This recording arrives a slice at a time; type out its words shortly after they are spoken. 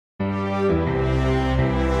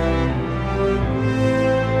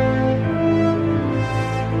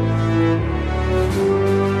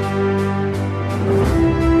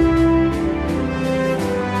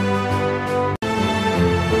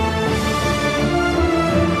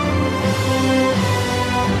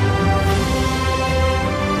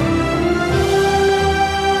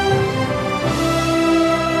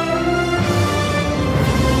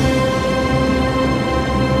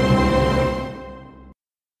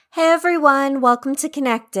Hey everyone, welcome to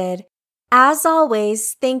Connected. As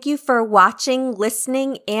always, thank you for watching,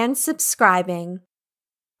 listening, and subscribing.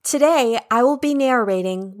 Today, I will be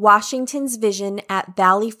narrating Washington's vision at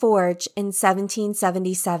Valley Forge in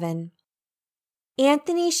 1777.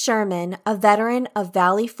 Anthony Sherman, a veteran of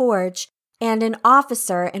Valley Forge and an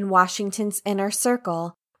officer in Washington's inner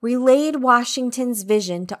circle, relayed Washington's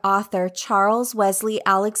vision to author Charles Wesley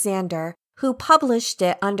Alexander, who published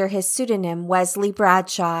it under his pseudonym Wesley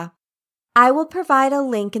Bradshaw. I will provide a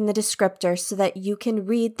link in the descriptor so that you can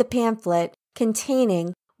read the pamphlet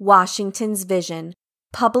containing Washington's vision,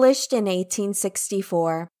 published in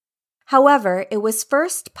 1864. However, it was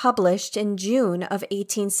first published in June of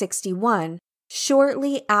 1861,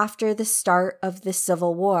 shortly after the start of the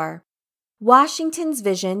Civil War. Washington's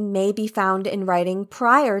vision may be found in writing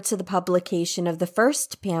prior to the publication of the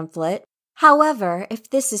first pamphlet. However, if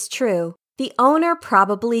this is true, the owner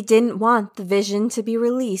probably didn't want the vision to be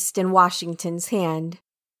released in Washington's hand.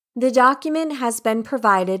 The document has been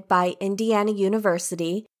provided by Indiana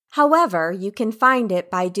University. However, you can find it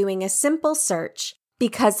by doing a simple search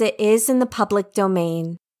because it is in the public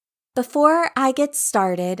domain. Before I get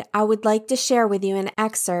started, I would like to share with you an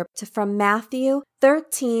excerpt from Matthew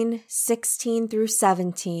 13:16 through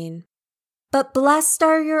 17. But blessed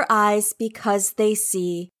are your eyes because they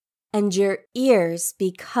see, and your ears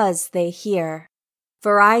because they hear.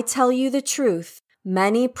 For I tell you the truth,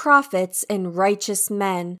 many prophets and righteous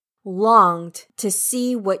men longed to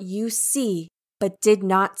see what you see, but did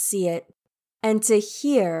not see it, and to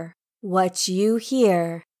hear what you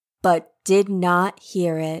hear, but did not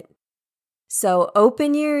hear it. So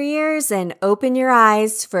open your ears and open your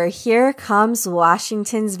eyes, for here comes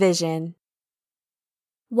Washington's vision.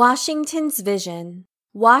 Washington's vision.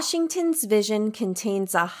 Washington's vision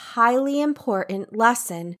contains a highly important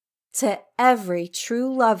lesson to every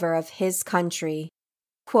true lover of his country.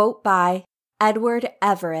 Quote by Edward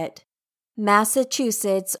Everett,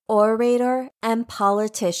 Massachusetts orator and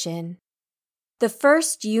politician. The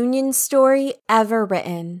first Union story ever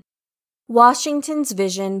written. Washington's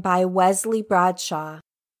Vision by Wesley Bradshaw.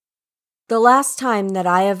 The last time that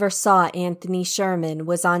I ever saw Anthony Sherman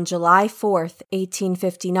was on July 4th,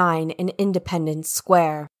 1859 in Independence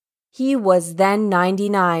Square. He was then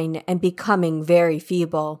 99 and becoming very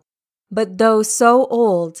feeble. But though so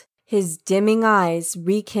old, his dimming eyes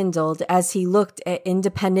rekindled as he looked at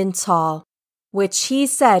Independence Hall, which he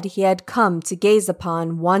said he had come to gaze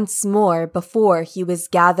upon once more before he was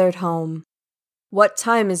gathered home. "What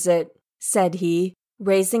time is it?" said he,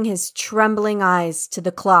 raising his trembling eyes to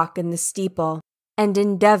the clock in the steeple, and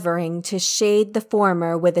endeavoring to shade the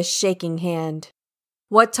former with a shaking hand.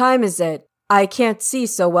 "What time is it? I can't see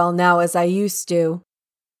so well now as I used to."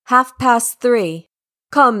 3:30.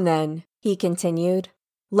 "Come then," he continued.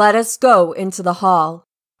 "Let us go into the hall.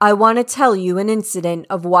 I want to tell you an incident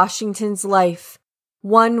of Washington's life,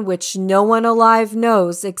 one which no one alive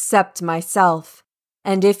knows except myself,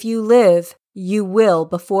 and if you live, you will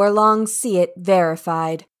before long see it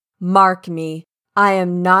verified. Mark me, I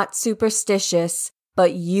am not superstitious,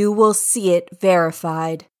 but you will see it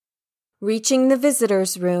verified." Reaching the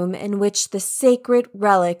visitors' room in which the sacred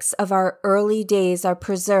relics of our early days are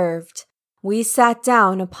preserved, we sat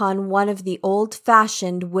down upon one of the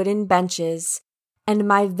old-fashioned wooden benches, and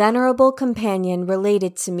my venerable companion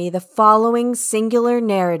related to me the following singular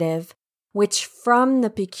narrative, which from the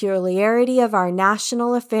peculiarity of our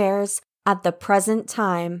national affairs at the present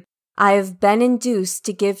time, I have been induced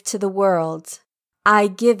to give to the world. I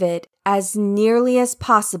give it as nearly as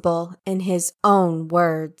possible in his own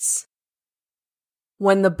words.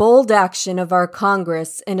 When the bold action of our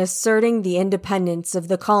Congress in asserting the independence of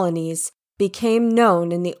the colonies became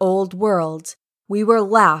known in the Old World, we were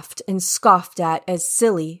laughed and scoffed at as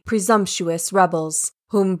silly, presumptuous rebels,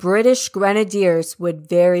 whom British grenadiers would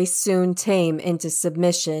very soon tame into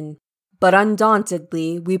submission. But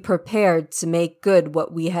undauntedly we prepared to make good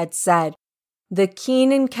what we had said. The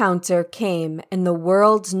keen encounter came, and the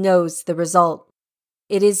world knows the result.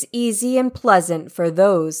 It is easy and pleasant for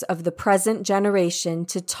those of the present generation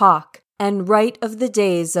to talk and write of the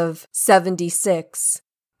days of '76,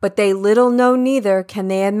 but they little know, neither can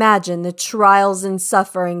they imagine the trials and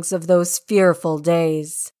sufferings of those fearful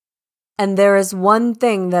days. And there is one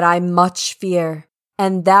thing that I much fear,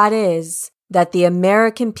 and that is that the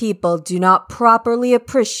American people do not properly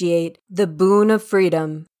appreciate the boon of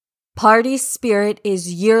freedom. Party spirit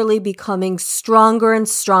is yearly becoming stronger and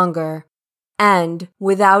stronger, and,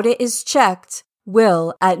 without it is checked,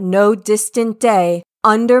 will, at no distant day,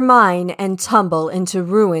 undermine and tumble into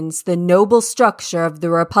ruins the noble structure of the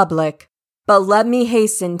Republic. But let me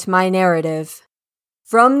hasten to my narrative.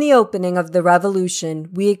 From the opening of the revolution,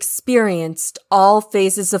 we experienced all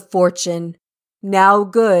phases of fortune, now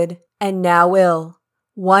good and now ill,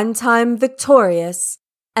 one time victorious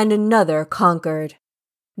and another conquered.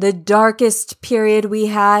 The darkest period we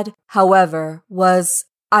had, however, was,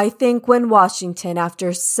 I think, when Washington,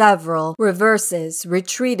 after several reverses,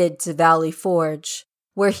 retreated to Valley Forge,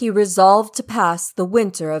 where he resolved to pass the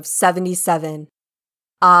winter of '77.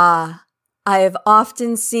 Ah, I have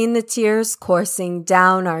often seen the tears coursing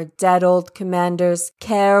down our dead old commander's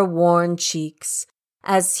careworn cheeks,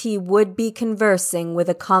 as he would be conversing with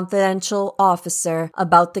a confidential officer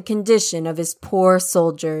about the condition of his poor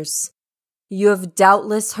soldiers. You have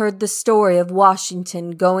doubtless heard the story of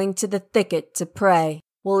Washington going to the thicket to pray.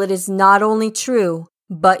 Well, it is not only true,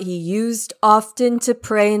 but he used often to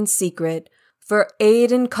pray in secret for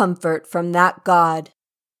aid and comfort from that God,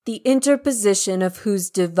 the interposition of whose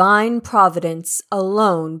divine providence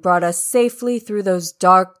alone brought us safely through those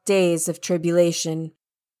dark days of tribulation.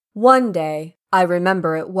 One day, I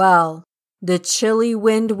remember it well, the chilly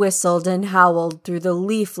wind whistled and howled through the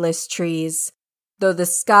leafless trees, though the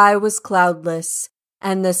sky was cloudless,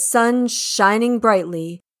 and the sun shining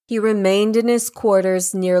brightly. He remained in his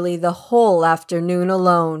quarters nearly the whole afternoon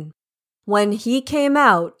alone. When he came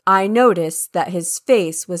out, I noticed that his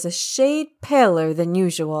face was a shade paler than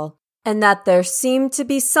usual, and that there seemed to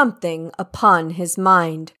be something upon his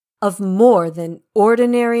mind of more than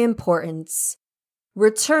ordinary importance.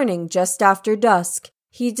 Returning just after dusk,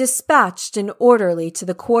 he dispatched an orderly to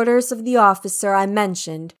the quarters of the officer I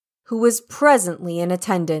mentioned, who was presently in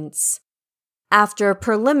attendance. After a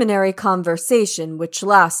preliminary conversation which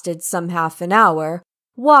lasted some half an hour,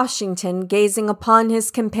 Washington, gazing upon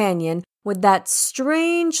his companion with that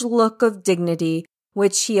strange look of dignity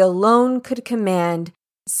which he alone could command,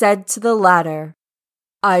 said to the latter,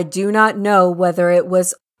 "I do not know whether it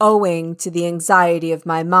was owing to the anxiety of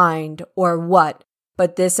my mind or what,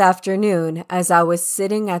 but this afternoon, as I was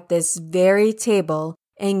sitting at this very table,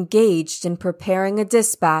 engaged in preparing a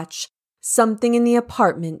dispatch, something in the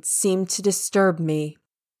apartment seemed to disturb me.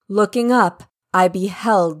 Looking up, I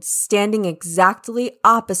beheld, standing exactly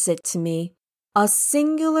opposite to me, a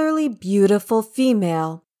singularly beautiful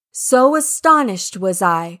female. So astonished was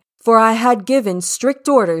I, for I had given strict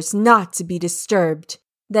orders not to be disturbed,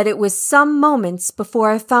 that it was some moments before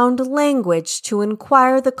I found language to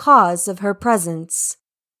inquire the cause of her presence.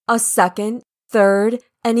 A second, third,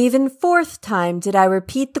 and even fourth time did I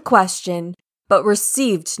repeat the question, but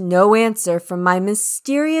received no answer from my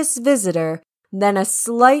mysterious visitor than a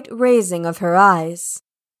slight raising of her eyes.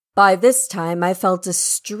 By this time I felt a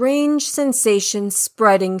strange sensation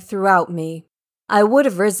spreading throughout me. I would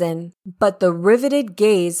have risen, but the riveted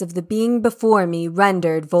gaze of the being before me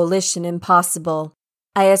rendered volition impossible.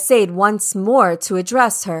 I essayed once more to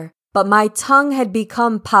address her, but my tongue had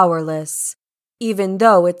become powerless, even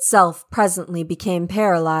though itself presently became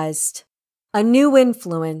paralyzed. A new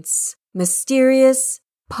influence, mysterious,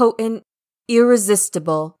 potent,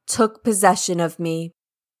 irresistible, took possession of me.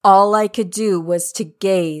 All I could do was to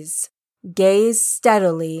gaze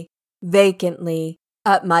steadily, vacantly,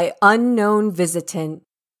 at my unknown visitant.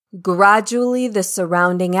 Gradually the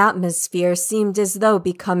surrounding atmosphere seemed as though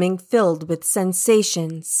becoming filled with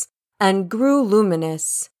sensations, and grew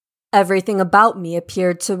luminous. Everything about me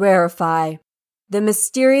appeared to rarefy, the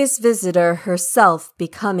mysterious visitor herself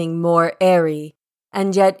becoming more airy,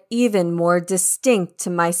 and yet even more distinct to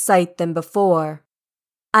my sight than before.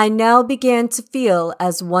 I now began to feel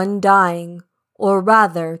as one dying, or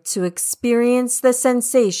rather to experience the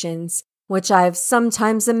sensations which I have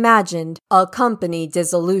sometimes imagined accompany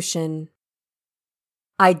dissolution.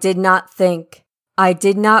 I did not think, I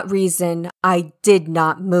did not reason, I did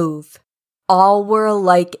not move. All were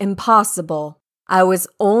alike impossible. I was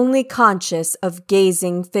only conscious of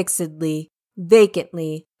gazing fixedly,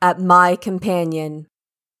 vacantly, at my companion.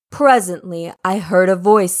 Presently I heard a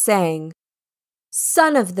voice saying,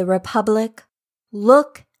 "Son of the Republic,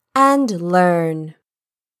 look and learn,"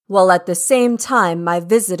 while at the same time my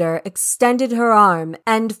visitor extended her arm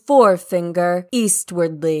and forefinger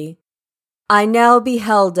eastwardly. I now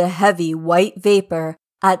beheld a heavy white vapor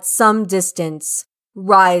at some distance,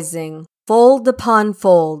 rising, fold upon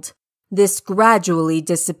fold. This gradually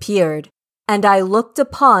disappeared, and I looked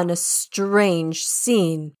upon a strange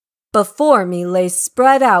scene. Before me lay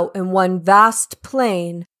spread out in one vast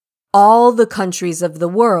plain all the countries of the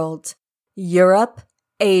world, Europe,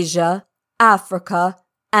 Asia, Africa,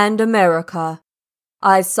 and America.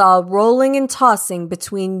 I saw rolling and tossing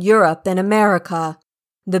between Europe and America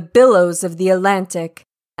the billows of the Atlantic,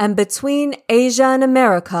 and between Asia and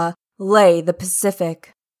America lay the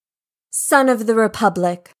Pacific. Son of the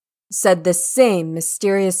Republic, said the same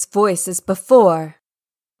mysterious voice as before.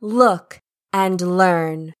 "Look and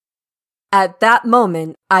learn." At that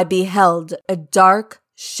moment I beheld a dark,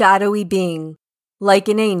 shadowy being, like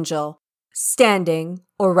an angel, standing,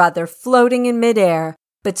 or rather floating in midair,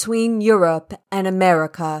 between Europe and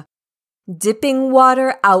America, dipping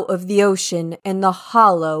water out of the ocean in the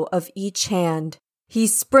hollow of each hand. He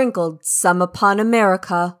sprinkled some upon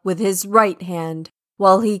America with his right hand,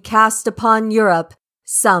 while he cast upon Europe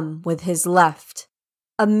some with his left.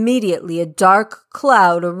 Immediately a dark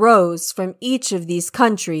cloud arose from each of these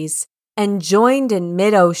countries and joined in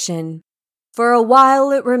mid-ocean. For a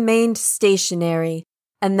while it remained stationary,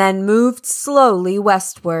 and then moved slowly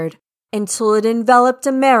westward, until it enveloped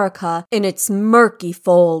America in its murky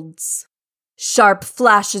folds. Sharp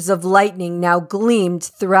flashes of lightning now gleamed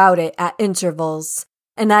throughout it at intervals,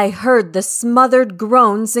 and I heard the smothered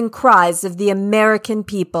groans and cries of the American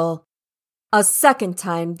people. A second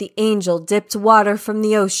time the angel dipped water from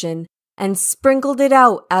the ocean and sprinkled it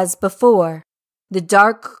out as before. The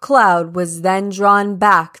dark cloud was then drawn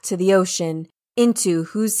back to the ocean, into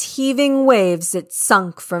whose heaving waves it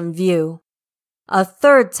sunk from view. A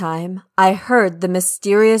third time I heard the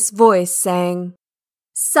mysterious voice saying,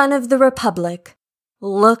 "Son of the Republic,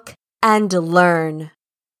 look and learn."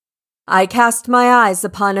 I cast my eyes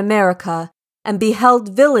upon America and beheld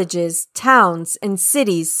villages, towns, and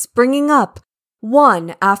cities springing up,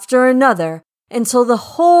 one after another, until the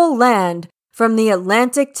whole land, from the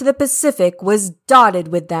Atlantic to the Pacific, was dotted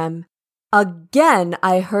with them. Again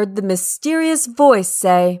I heard the mysterious voice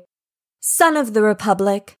say, "Son of the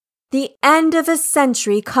Republic, the end of a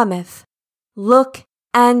century cometh. Look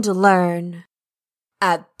and learn."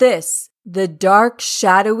 At this, the dark,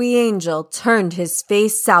 shadowy angel turned his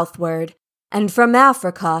face southward, and from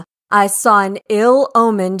Africa I saw an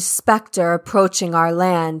ill-omened spectre approaching our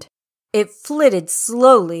land. It flitted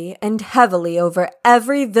slowly and heavily over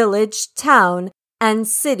every village, town, and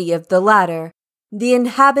city of the latter, the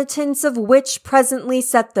inhabitants of which presently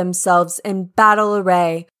set themselves in battle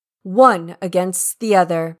array, one against the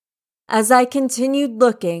other. As I continued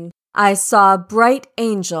looking, I saw a bright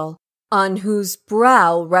angel, on whose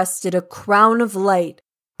brow rested a crown of light,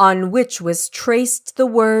 on which was traced the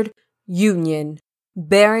word Union,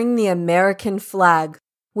 bearing the American flag,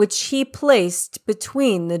 which he placed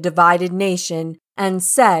between the divided nation, and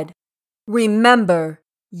said, "Remember,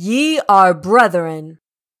 ye are brethren."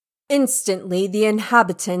 Instantly the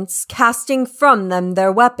inhabitants, casting from them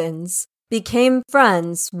their weapons, became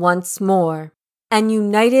friends once more, and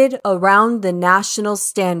united around the national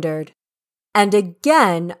standard. And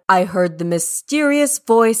again I heard the mysterious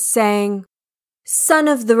voice saying, "Son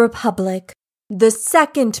of the Republic, the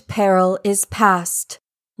second peril is past.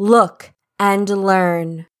 Look and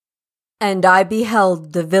learn." And I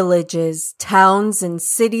beheld the villages, towns, and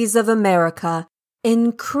cities of America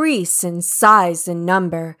increase in size and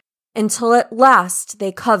number, until at last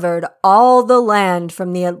they covered all the land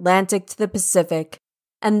from the Atlantic to the Pacific,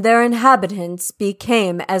 and their inhabitants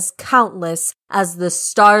became as countless as the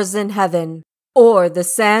stars in heaven, or the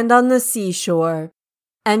sand on the seashore.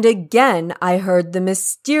 And again I heard the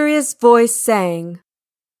mysterious voice saying,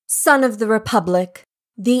 "Son of the Republic,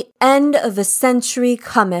 the end of a century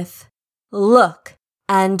cometh. Look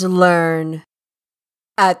and learn."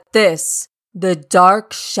 At this, the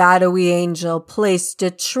dark, shadowy angel placed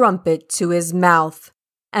a trumpet to his mouth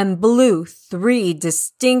and blew 3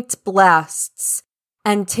 distinct blasts,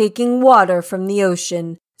 and taking water from the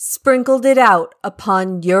ocean, sprinkled it out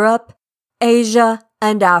upon Europe, Asia,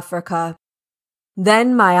 and Africa.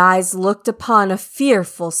 Then my eyes looked upon a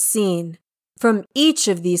fearful scene. From each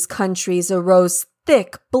of these countries arose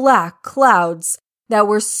thick black clouds that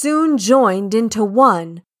were soon joined into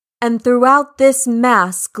one, and throughout this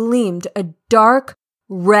mass gleamed a dark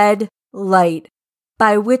red light,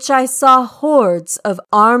 by which I saw hordes of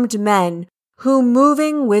armed men who,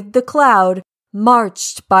 moving with the cloud,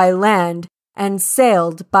 marched by land and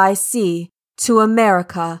sailed by sea to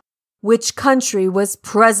America, which country was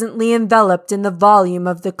presently enveloped in the volume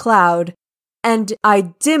of the cloud, and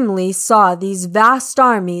I dimly saw these vast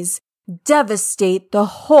armies devastate the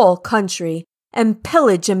whole country and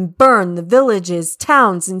pillage and burn the villages,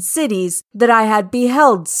 towns, and cities that I had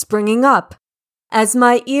beheld springing up. As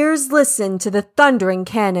my ears listened to the thundering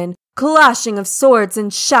cannon, clashing of swords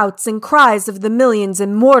and shouts and cries of the millions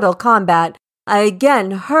in mortal combat, I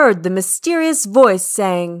again heard the mysterious voice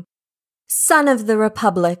saying, "Son of the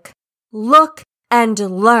Republic, look and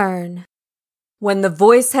learn." When the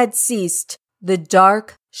voice had ceased, the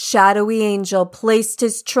dark, shadowy angel placed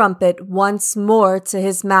his trumpet once more to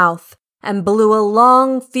his mouth and blew a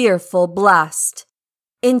long, fearful blast.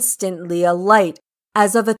 Instantly a light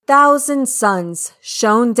as of 1,000 suns,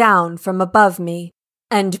 shone down from above me,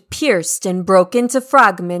 and pierced and broke into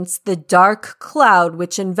fragments the dark cloud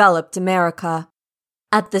which enveloped America.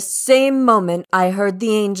 At the same moment I heard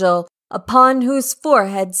the angel, upon whose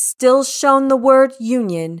forehead still shone the word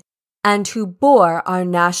Union, and who bore our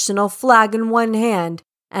national flag in one hand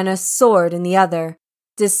and a sword in the other,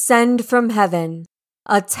 descend from heaven,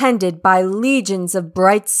 attended by legions of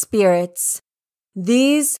bright spirits.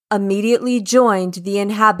 These immediately joined the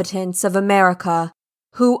inhabitants of America,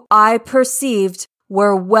 who I perceived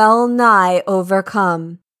were well nigh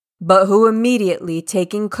overcome, but who immediately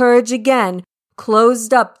taking courage again,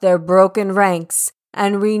 closed up their broken ranks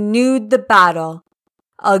and renewed the battle.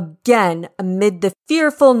 Again, amid the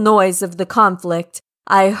fearful noise of the conflict,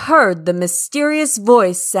 I heard the mysterious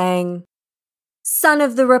voice saying, "Son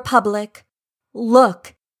of the Republic,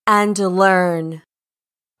 look and learn."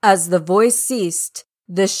 As the voice ceased,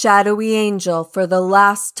 the shadowy angel for the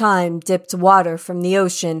last time dipped water from the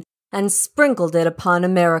ocean and sprinkled it upon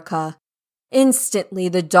America. Instantly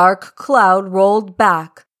the dark cloud rolled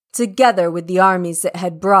back, together with the armies it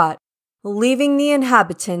had brought, leaving the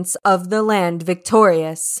inhabitants of the land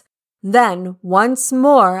victorious. Then once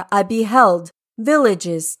more I beheld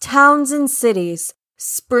villages, towns, and cities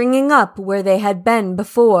springing up where they had been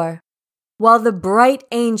before, while the bright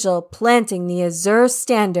angel planting the azure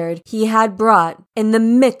standard he had brought in the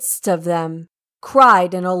midst of them,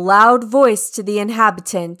 cried in a loud voice to the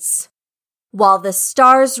inhabitants, "While the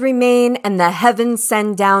stars remain and the heavens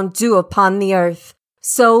send down dew upon the earth,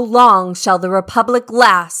 so long shall the Republic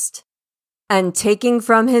last." And taking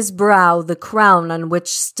from his brow the crown on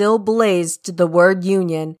which still blazed the word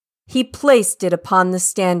Union, he placed it upon the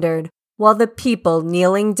standard, while the people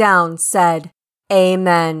kneeling down said,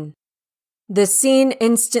 "Amen." The scene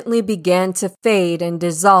instantly began to fade and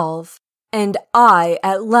dissolve, and I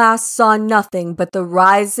at last saw nothing but the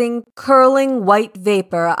rising, curling white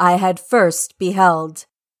vapor I had first beheld.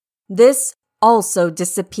 This also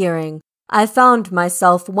disappearing, I found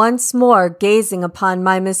myself once more gazing upon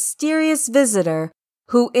my mysterious visitor,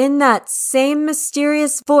 who in that same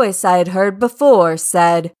mysterious voice I had heard before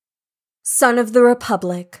said, "Son of the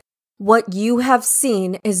Republic, what you have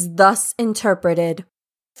seen is thus interpreted.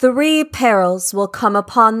 3 perils will come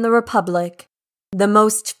upon the Republic. The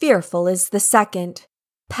most fearful is the second,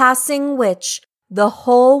 passing which the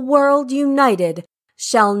whole world united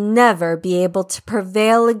shall never be able to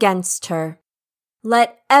prevail against her.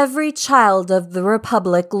 Let every child of the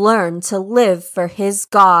Republic learn to live for his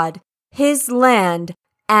God, his land,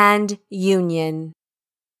 and Union."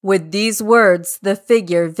 With these words the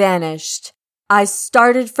figure vanished. I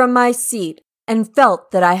started from my seat and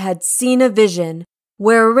felt that I had seen a vision,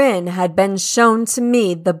 wherein had been shown to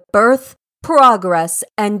me the birth, progress,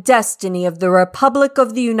 and destiny of the Republic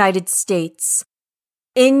of the United States.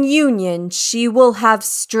 In union she will have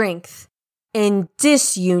strength, in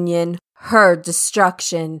disunion her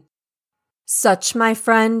destruction. Such, my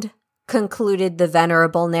friend, concluded the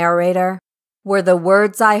venerable narrator, were the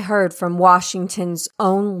words I heard from Washington's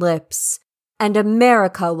own lips, and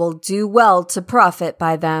America will do well to profit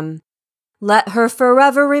by them. Let her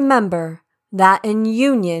forever remember that in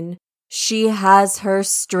union she has her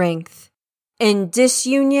strength, in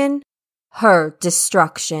disunion her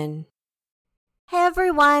destruction. Hey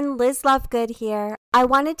everyone, Liz Lovegood here. I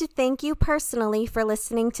wanted to thank you personally for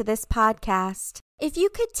listening to this podcast. If you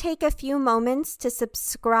could take a few moments to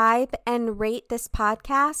subscribe and rate this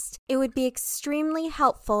podcast, it would be extremely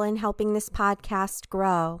helpful in helping this podcast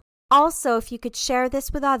grow. Also, if you could share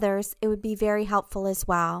this with others, it would be very helpful as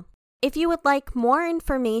well. If you would like more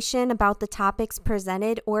information about the topics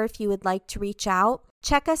presented, or if you would like to reach out,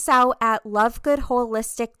 check us out at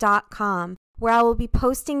lovegoodholistic.com, where I will be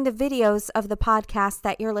posting the videos of the podcast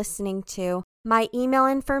that you're listening to. My email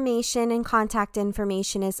information and contact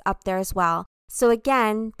information is up there as well. So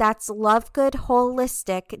again, that's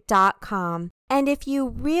lovegoodholistic.com. And if you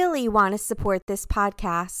really want to support this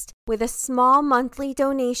podcast with a small monthly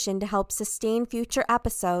donation to help sustain future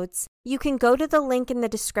episodes, you can go to the link in the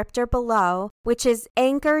descriptor below, which is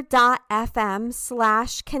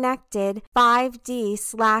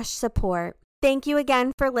anchor.fm/connected5d/support. Thank you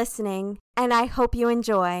again for listening, and I hope you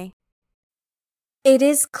enjoy. It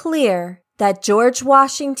is clear that George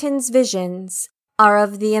Washington's visions are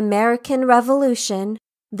of the American Revolution,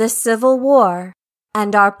 the Civil War,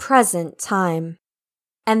 and our present time.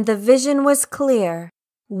 And the vision was clear: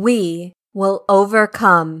 we will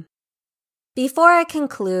overcome. Before I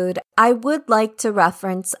conclude, I would like to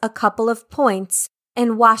reference a couple of points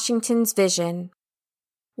in Washington's vision.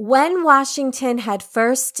 When Washington had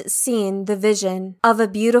first seen the vision of a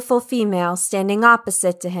beautiful female standing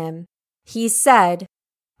opposite to him, He said,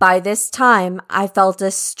 "By this time I felt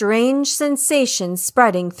a strange sensation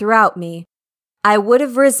spreading throughout me. I would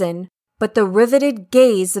have risen, but the riveted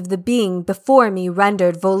gaze of the being before me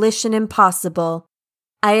rendered volition impossible.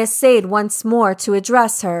 I essayed once more to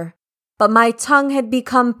address her, but my tongue had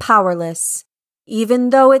become powerless, even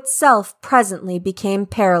though itself presently became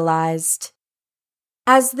paralyzed."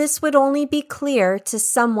 As this would only be clear to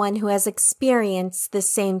someone who has experienced the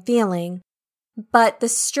same feeling, but the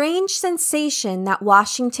strange sensation that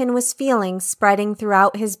Washington was feeling spreading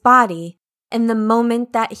throughout his body in the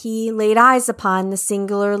moment that he laid eyes upon the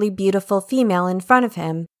singularly beautiful female in front of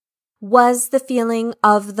him was the feeling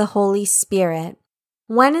of the Holy Spirit.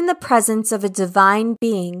 When in the presence of a divine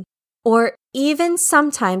being, or even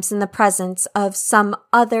sometimes in the presence of some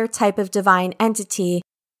other type of divine entity,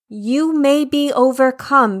 you may be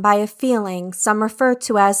overcome by a feeling some refer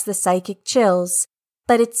to as the psychic chills,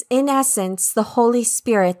 but it's in essence the Holy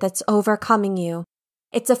Spirit that's overcoming you.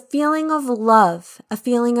 It's a feeling of love, a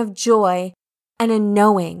feeling of joy, and a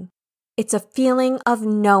knowing. It's a feeling of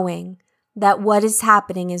knowing that what is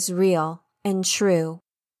happening is real and true.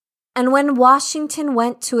 And when Washington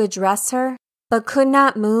went to address her, but could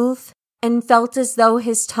not move, and felt as though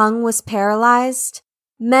his tongue was paralyzed,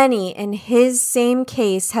 many in his same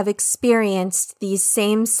case have experienced these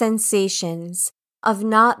same sensations of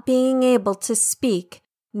not being able to speak,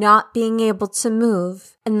 not being able to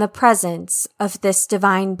move in the presence of this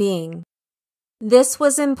divine being. This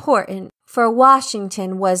was important, for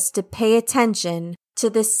Washington was to pay attention to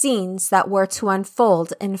the scenes that were to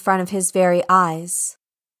unfold in front of his very eyes.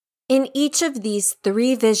 In each of these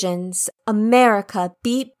three visions, America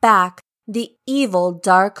beat back the evil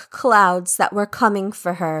dark clouds that were coming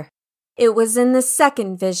for her. It was in the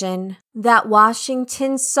second vision that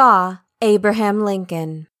Washington saw Abraham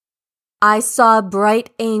Lincoln. "I saw a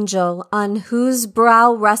bright angel on whose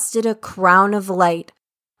brow rested a crown of light,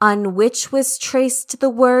 on which was traced the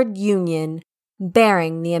word Union,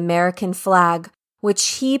 bearing the American flag,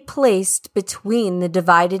 which he placed between the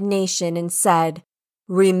divided nation and said,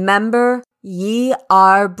 'Remember, ye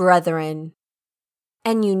are brethren,'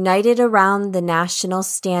 and united around the national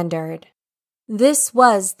standard. This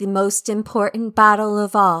was the most important battle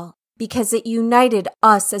of all, because it united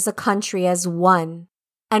us as a country as one,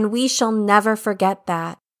 and we shall never forget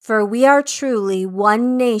that, for we are truly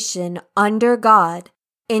one nation under God,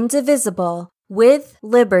 indivisible, with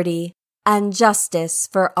liberty and justice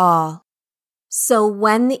for all." So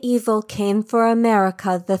when the evil came for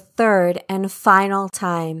America the third and final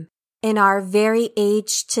time, in our very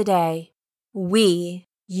age today, we,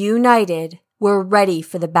 united, were ready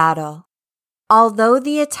for the battle. Although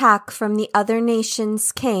the attack from the other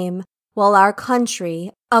nations came while our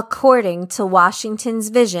country, according to Washington's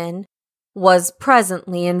vision, was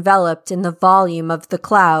presently enveloped in the volume of the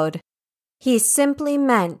cloud, he simply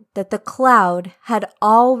meant that the cloud had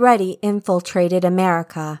already infiltrated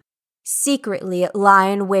America. Secretly it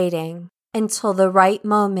lay in waiting until the right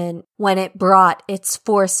moment when it brought its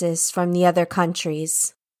forces from the other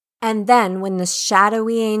countries. And then when the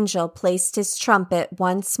shadowy angel placed his trumpet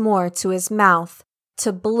once more to his mouth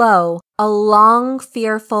to blow a long,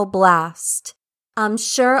 fearful blast, I'm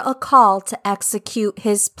sure a call to execute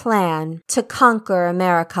his plan to conquer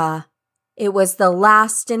America. It was the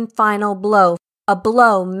last and final blow, a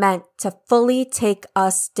blow meant to fully take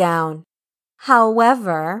us down.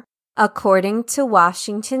 However, according to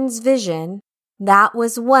Washington's vision, that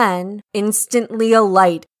was when instantly a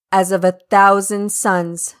light as of 1,000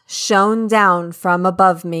 suns shone down from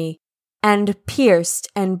above me, and pierced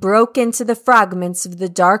and broke into the fragments of the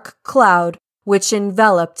dark cloud which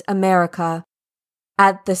enveloped America.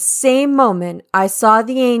 At the same moment I saw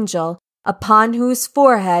the angel, upon whose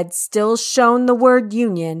forehead still shone the word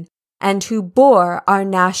Union, and who bore our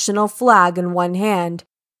national flag in one hand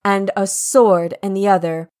and a sword in the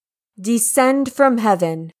other, descend from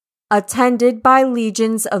heaven, attended by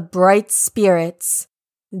legions of bright spirits.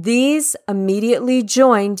 These immediately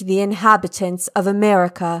joined the inhabitants of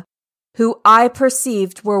America, who I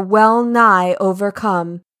perceived were well nigh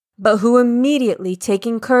overcome, but who immediately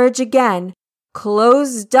taking courage again,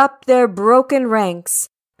 closed up their broken ranks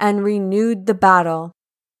and renewed the battle.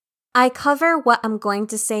 I cover what I'm going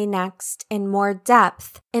to say next in more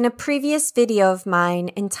depth in a previous video of mine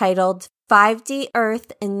entitled 5D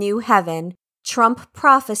Earth and New Heaven, Trump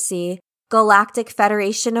Prophecy, Galactic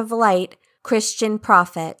Federation of Light, Christian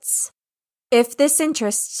Prophets. If this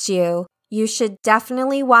interests you, you should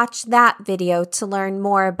definitely watch that video to learn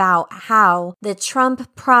more about how the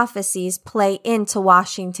Trump prophecies play into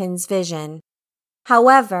Washington's vision.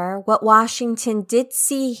 However, what Washington did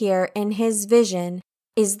see here in his vision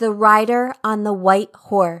is the rider on the white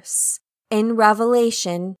horse, in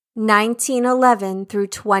Revelation 19:11 through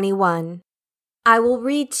 21. I will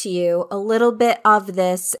read to you a little bit of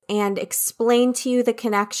this and explain to you the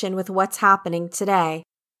connection with what's happening today.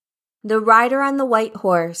 The rider on the white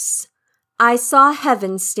horse. I saw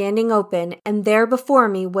heaven standing open, and there before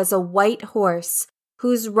me was a white horse,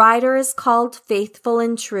 whose rider is called Faithful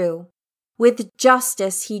and True. With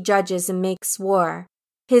justice he judges and makes war.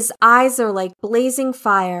 His eyes are like blazing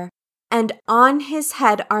fire, and on his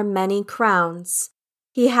head are many crowns.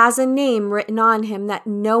 He has a name written on him that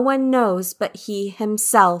no one knows but he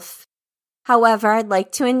himself. However, I'd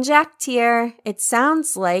like to inject here. It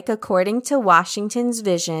sounds like, according to Washington's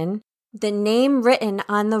vision, the name written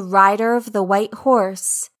on the rider of the white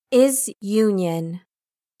horse is Union.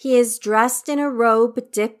 He is dressed in a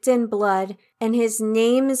robe dipped in blood, and his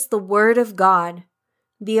name is the Word of God.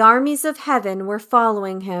 The armies of heaven were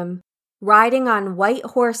following him, riding on white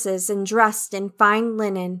horses and dressed in fine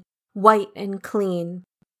linen, white and clean.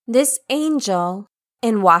 This angel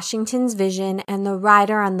in Washington's vision and the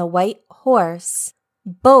rider on the white horse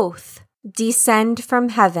both descend from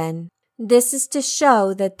heaven. This is to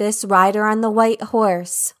show that this rider on the white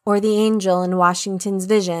horse, or the angel in Washington's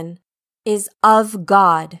vision, is of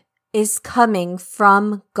God, is coming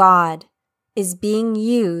from God, is being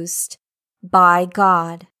used by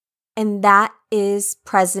God. And that is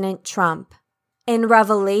President Trump. In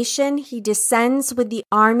Revelation, he descends with the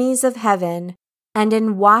armies of heaven, and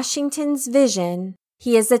in Washington's vision,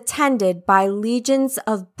 he is attended by legions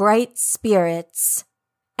of bright spirits.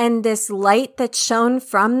 And this light that shone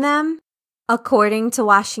from them, according to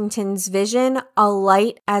Washington's vision, a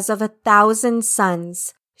light as of 1,000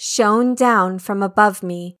 suns, shone down from above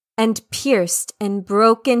me and pierced and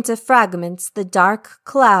broke into fragments the dark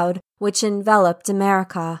cloud which enveloped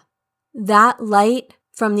America. That light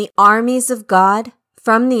from the armies of God,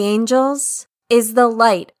 from the angels, is the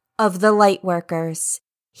light of the light workers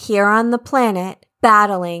here on the planet,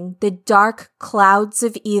 battling the dark clouds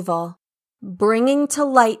of evil, bringing to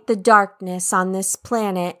light the darkness on this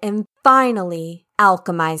planet and finally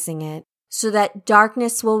alchemizing it so that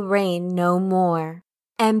darkness will reign no more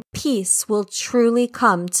and peace will truly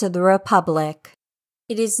come to the Republic.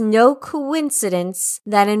 It is no coincidence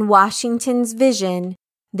that in Washington's vision,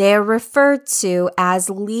 they are referred to as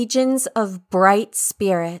legions of bright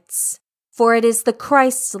spirits. For it is the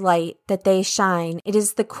Christ light that they shine. It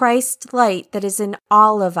is the Christ light that is in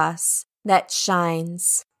all of us that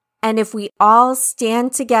shines. And if we all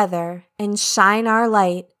stand together and shine our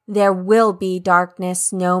light, there will be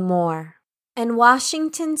darkness no more. And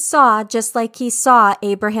Washington saw just like he saw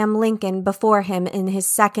Abraham Lincoln before him in his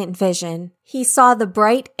second vision. He saw the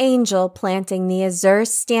bright angel planting the azure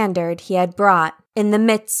standard he had brought in the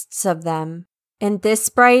midst of them. And this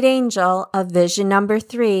bright angel of vision number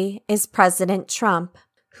 3 is President Trump,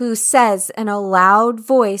 who says in a loud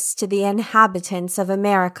voice to the inhabitants of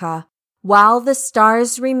America, "While the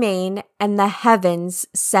stars remain and the heavens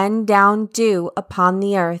send down dew upon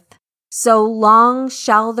the earth, so long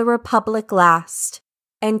shall the Republic last."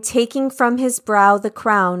 And taking from his brow the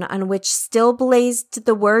crown on which still blazed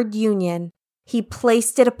the word Union, he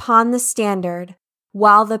placed it upon the standard,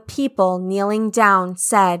 while the people kneeling down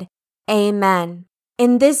said, Amen.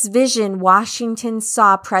 In this vision, Washington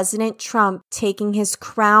saw President Trump taking his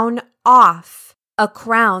crown off, a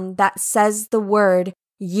crown that says the word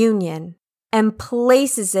Union, and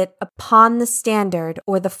places it upon the standard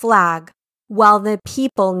or the flag, while the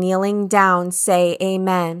people kneeling down say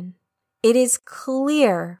Amen. It is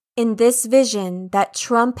clear in this vision that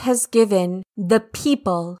Trump has given the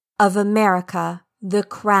people of America the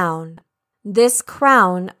crown. This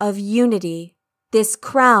crown of unity, this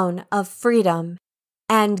crown of freedom,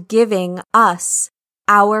 and giving us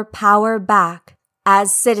our power back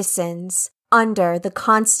as citizens under the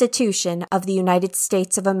Constitution of the United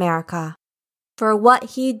States of America. For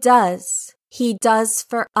what he does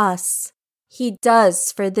for us. He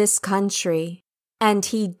does for this country, and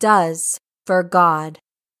he does for God.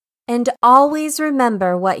 And always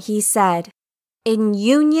remember what he said, in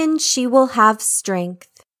union she will have strength,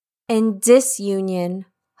 in disunion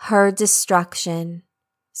her destruction.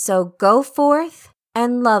 So go forth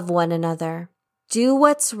and love one another. Do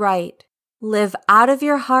what's right. Live out of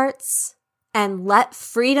your hearts and let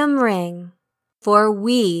freedom ring, for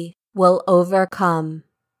we will overcome.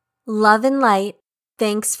 Love and light.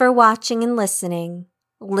 Thanks for watching and listening.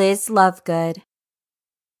 Liz Lovegood.